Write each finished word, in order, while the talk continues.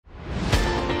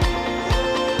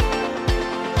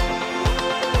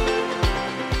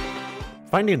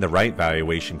Finding the right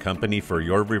valuation company for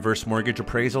your reverse mortgage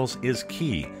appraisals is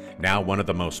key. Now, one of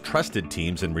the most trusted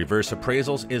teams in reverse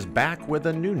appraisals is back with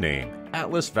a new name,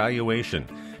 Atlas Valuation.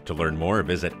 To learn more,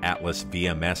 visit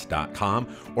atlasvms.com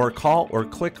or call or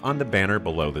click on the banner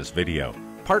below this video.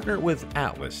 Partner with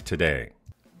Atlas today.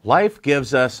 Life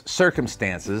gives us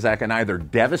circumstances that can either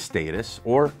devastate us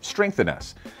or strengthen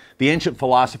us. The ancient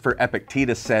philosopher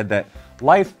Epictetus said that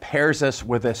life pairs us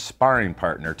with a sparring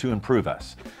partner to improve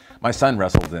us. My son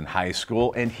wrestled in high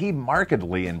school, and he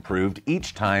markedly improved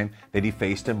each time that he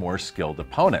faced a more skilled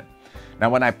opponent. Now,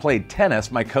 when I played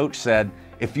tennis, my coach said,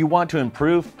 if you want to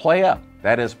improve, play up.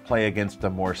 That is, play against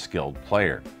a more skilled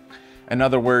player. In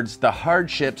other words, the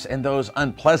hardships and those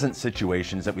unpleasant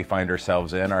situations that we find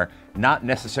ourselves in are not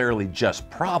necessarily just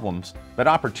problems, but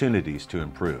opportunities to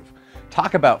improve.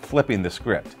 Talk about flipping the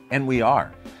script, and we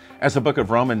are. As the book of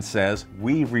Romans says,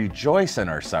 we rejoice in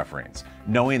our sufferings,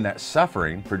 knowing that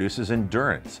suffering produces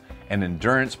endurance, and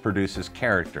endurance produces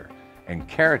character, and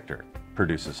character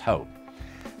produces hope.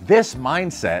 This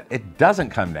mindset, it doesn't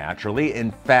come naturally.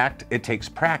 In fact, it takes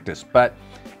practice. But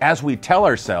as we tell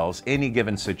ourselves any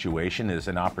given situation is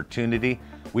an opportunity,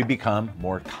 we become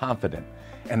more confident.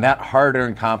 And that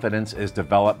hard-earned confidence is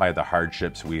developed by the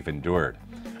hardships we've endured.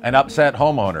 An upset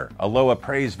homeowner, a low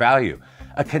appraised value,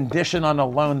 a condition on a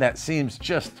loan that seems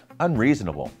just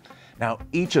unreasonable. Now,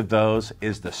 each of those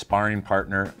is the sparring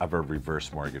partner of a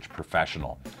reverse mortgage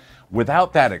professional.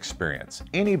 Without that experience,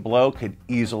 any blow could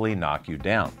easily knock you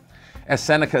down. As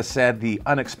Seneca said, the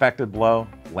unexpected blow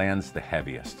lands the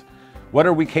heaviest. What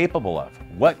are we capable of?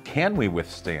 What can we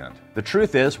withstand? The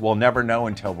truth is, we'll never know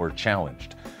until we're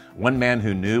challenged. One man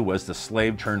who knew was the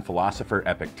slave-turned-philosopher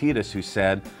Epictetus, who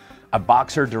said, "A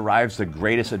boxer derives the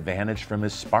greatest advantage from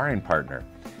his sparring partner,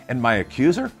 and my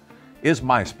accuser is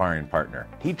my sparring partner.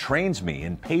 He trains me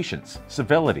in patience,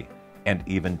 civility, and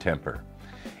even temper."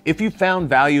 If you found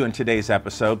value in today's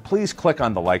episode, please click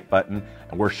on the like button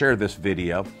or share this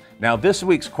video. Now, this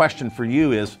week's question for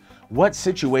you is, what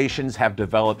situations have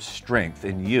developed strength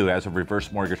in you as a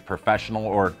reverse mortgage professional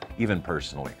or even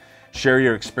personally? Share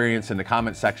your experience in the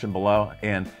comment section below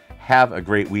and have a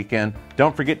great weekend.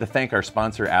 Don't forget to thank our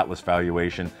sponsor, Atlas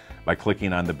Valuation, by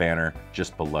clicking on the banner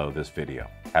just below this video.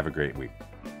 Have a great week.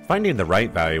 Finding the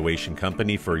right valuation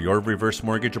company for your reverse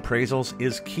mortgage appraisals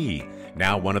is key.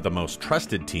 Now, one of the most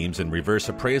trusted teams in reverse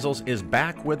appraisals is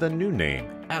back with a new name,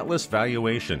 Atlas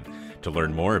Valuation. To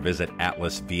learn more, visit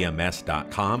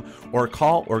atlasvms.com or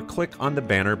call or click on the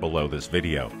banner below this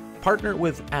video. Partner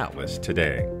with Atlas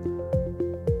today.